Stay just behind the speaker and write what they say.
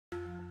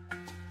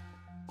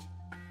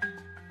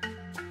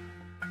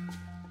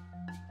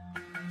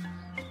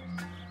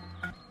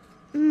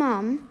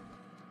Mom?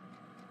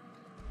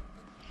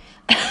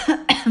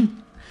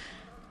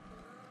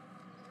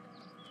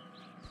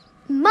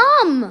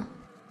 Mom!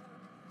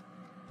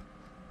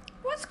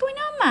 What's going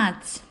on,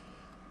 Mads?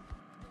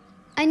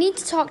 I need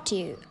to talk to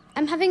you.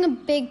 I'm having a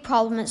big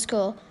problem at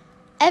school.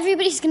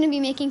 Everybody's going to be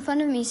making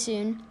fun of me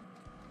soon.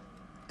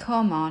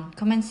 Come on,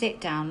 come and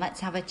sit down. Let's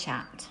have a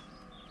chat.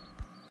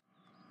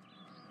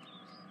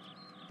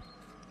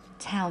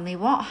 Tell me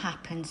what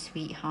happened,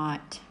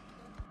 sweetheart.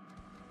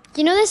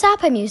 You know this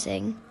app I'm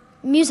using?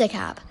 Music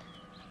app.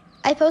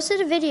 I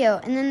posted a video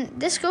and then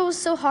this girl was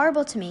so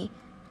horrible to me.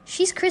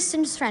 She's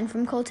Kristen's friend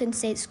from Colton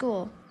State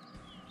School.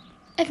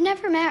 I've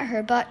never met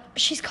her, but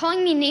she's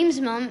calling me names,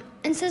 Mom,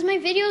 and says my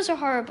videos are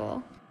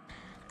horrible.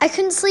 I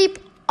couldn't sleep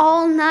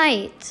all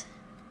night.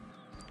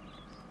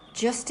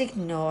 Just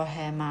ignore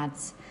her,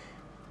 Mads.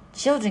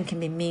 Children can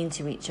be mean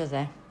to each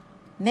other.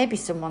 Maybe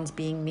someone's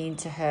being mean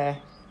to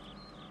her.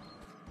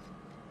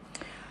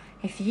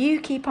 If you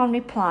keep on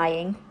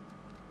replying,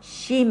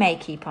 she may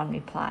keep on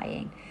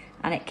replying,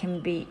 and it can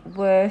be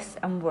worse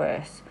and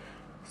worse.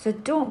 So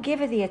don't give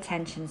her the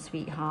attention,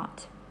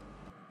 sweetheart.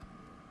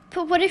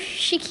 But what if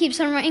she keeps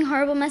on writing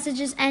horrible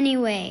messages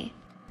anyway?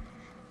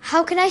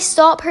 How can I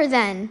stop her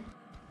then?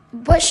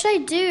 What should I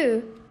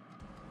do?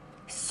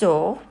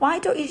 So why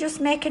don't you just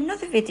make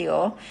another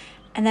video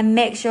and then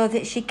make sure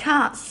that she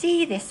can't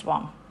see this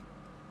one?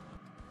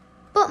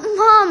 But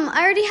Mom,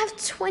 I already have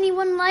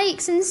 21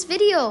 likes in this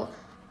video.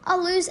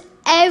 I'll lose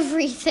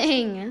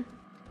everything.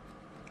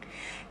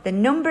 The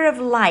number of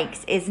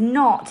likes is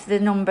not the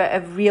number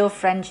of real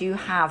friends you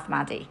have,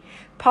 Maddie.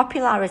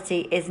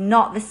 Popularity is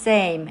not the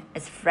same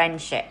as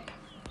friendship.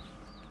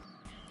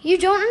 You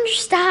don't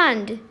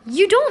understand.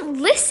 You don't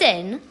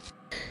listen.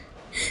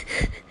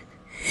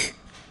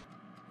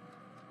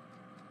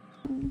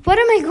 What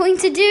am I going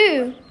to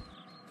do?